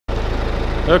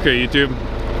Okay, YouTube,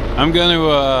 I'm going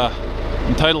to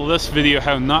entitle this video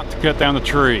 "How Not to Cut Down a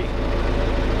Tree,"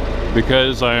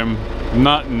 because I'm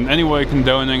not in any way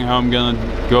condoning how I'm going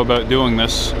to go about doing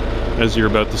this, as you're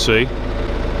about to see.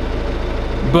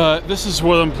 But this is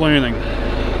what I'm planning.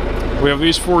 We have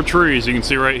these 4 trees you can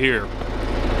see right here.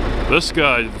 This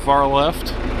guy to the far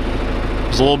left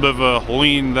is a little bit of a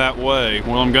lean that way.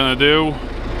 What I'm going to do,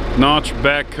 notch,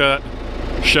 back cut,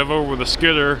 shove over the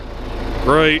skidder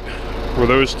right where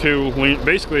those 2 lean.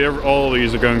 Basically all of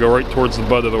these are going to go right towards the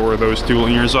butt of where those 2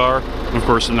 leaners are. Of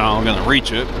course they're not going to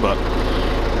reach it, but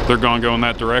they're going to go in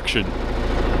that direction.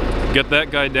 Get that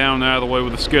guy down out of the way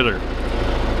with the skidder.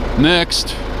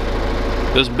 Next,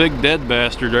 this big dead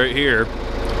bastard right here,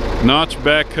 notch,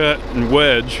 back cut, and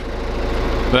wedge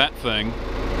that thing.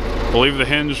 I'll leave the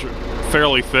hinge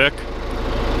fairly thick.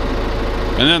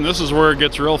 And then this is where it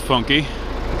gets real funky,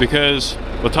 because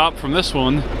the top from this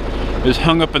one is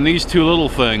hung up in these 2 little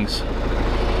things.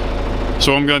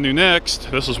 So what I'm going to do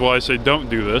next, this is why I say don't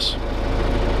do this,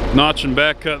 notch and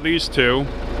back cut these 2,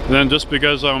 and then just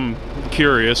because I'm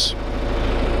curious,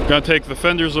 I'm going to take the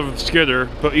fenders of the skidder,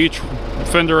 put each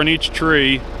fender on each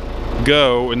tree,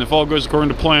 go, and if all goes according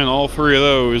to plan, all 3 of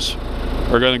those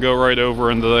are going to go right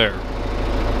over into there.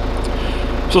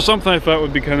 So something I thought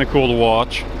would be kind of cool to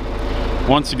watch.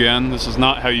 Once again, this is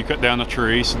not how you cut down a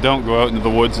tree, so don't go out into the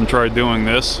woods and try doing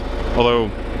this.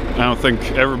 Although, I don't think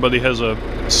everybody has a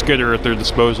skidder at their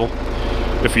disposal.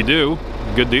 If you do,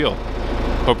 good deal.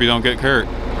 Hope you don't get hurt.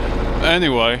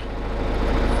 Anyway,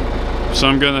 so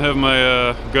I'm going to have my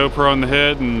GoPro on the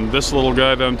head and this little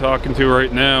guy that I'm talking to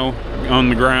right now on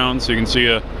the ground, so you can see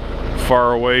a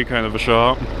far away kind of a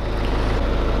shot.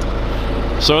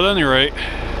 So at any rate,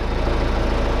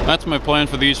 that's my plan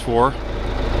for these 4.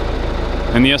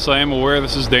 And yes, I am aware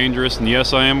this is dangerous, and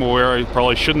yes, I am aware I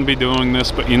probably shouldn't be doing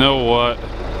this, but you know what?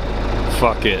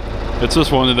 Fuck it. It's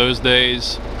just one of those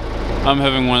days. I'm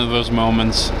having one of those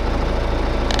moments.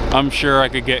 I'm sure I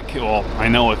could get killed. Well, I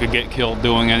know I could get killed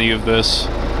doing any of this.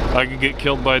 I could get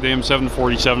killed by a damn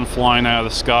 747 flying out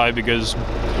of the sky because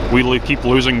we keep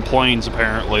losing planes,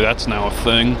 apparently. That's now a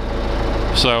thing.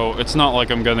 So it's not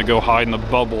like I'm gonna go hide in a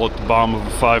bubble at the bottom of a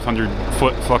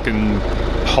 500-foot fucking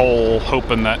hole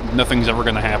hoping that nothing's ever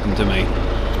gonna happen to me.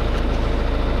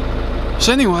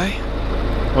 So anyway,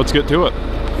 let's get to it.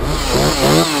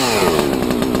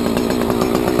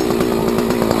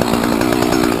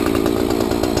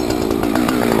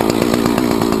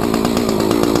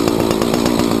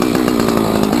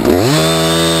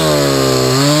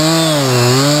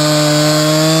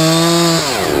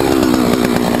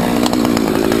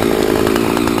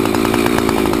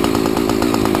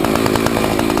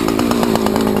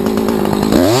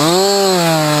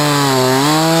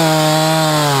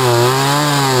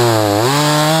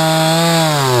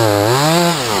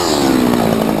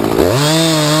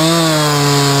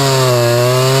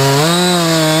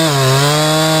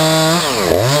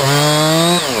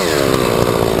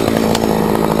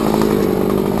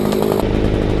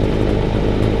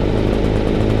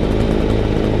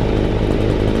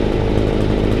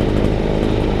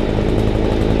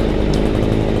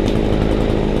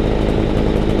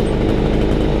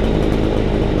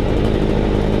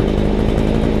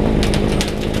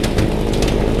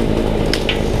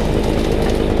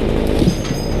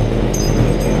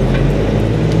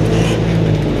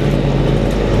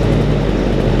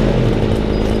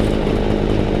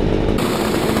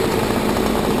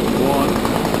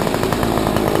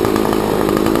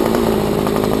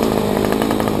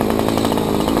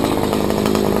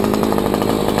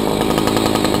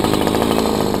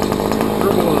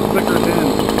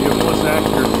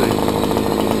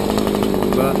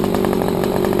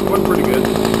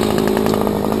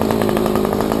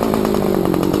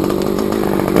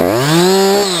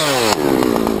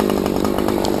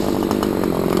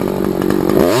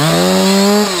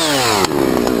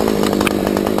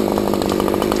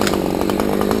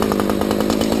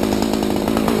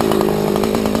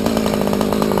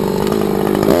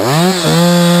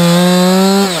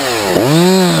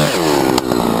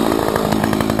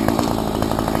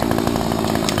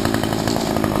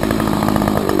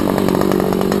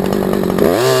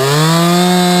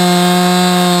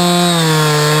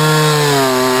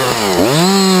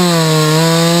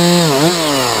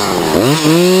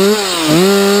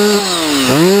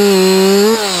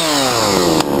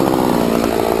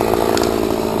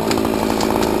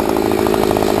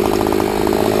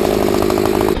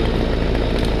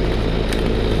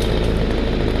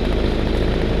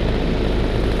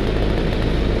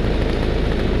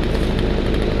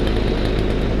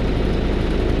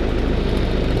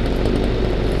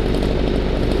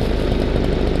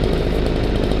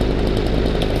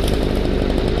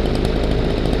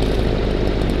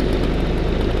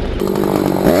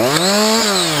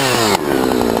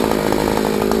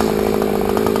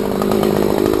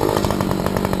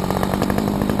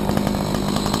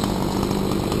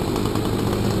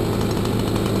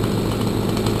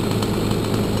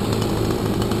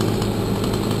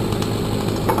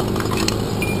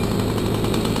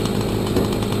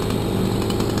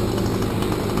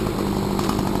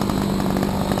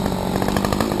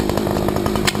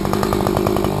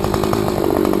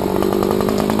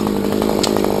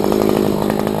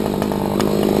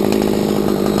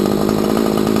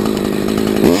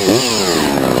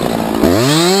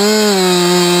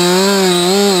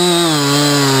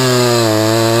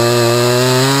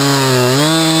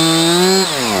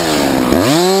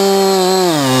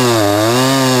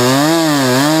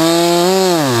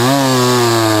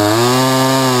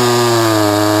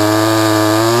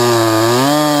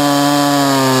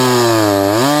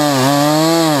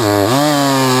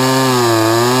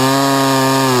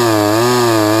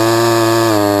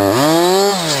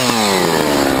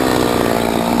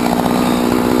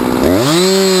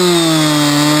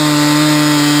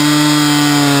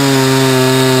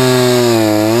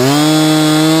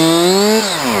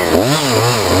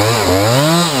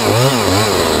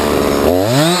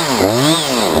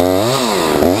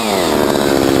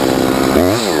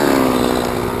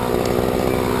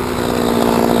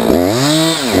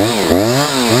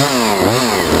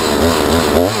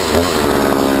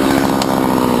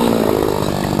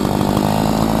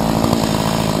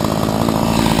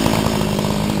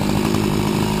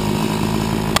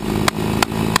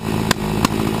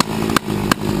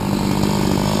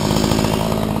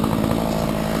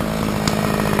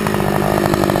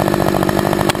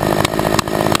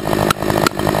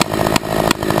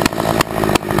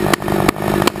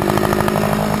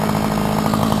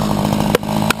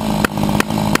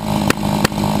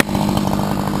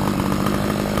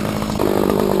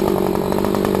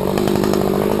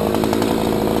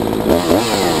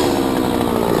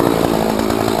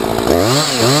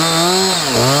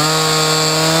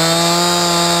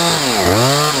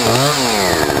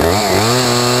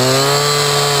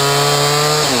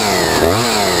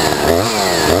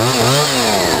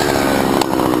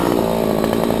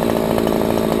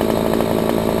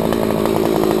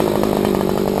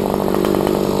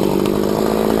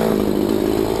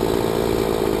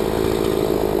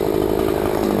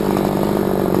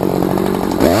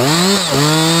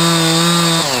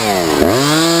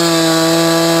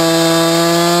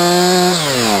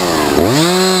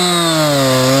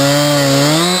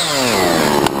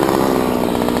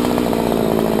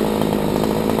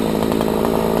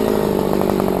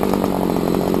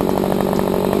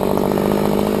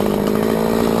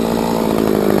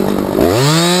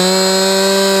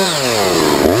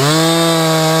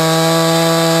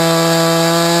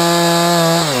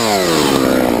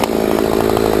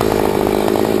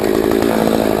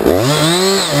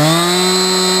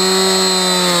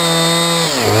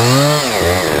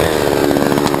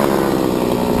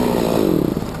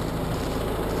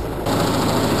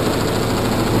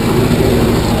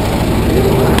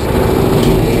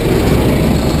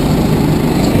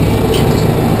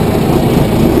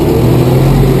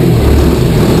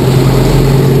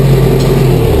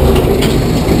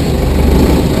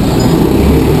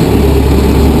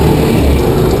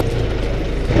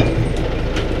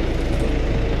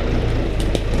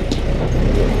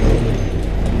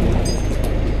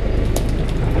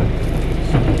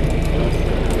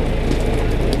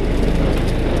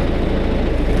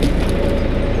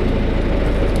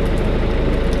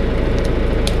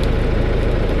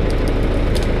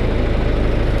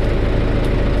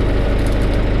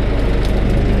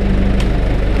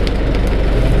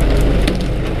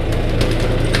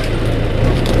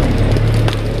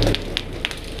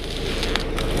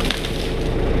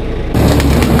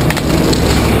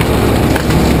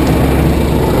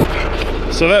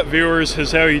 So that, viewers,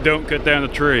 is how you don't cut down a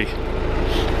tree.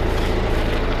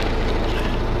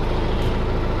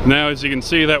 Now, as you can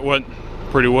see, that went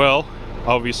pretty well.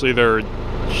 Obviously, there are a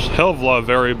hell of a lot of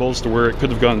variables to where it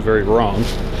could have gone very wrong.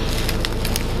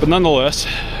 But nonetheless,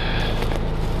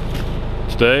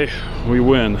 today we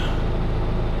win.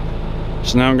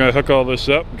 So now I'm going to hook all this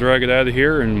up, drag it out of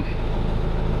here, and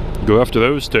go after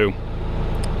those two.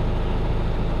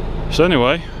 So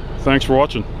anyway, thanks for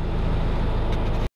watching.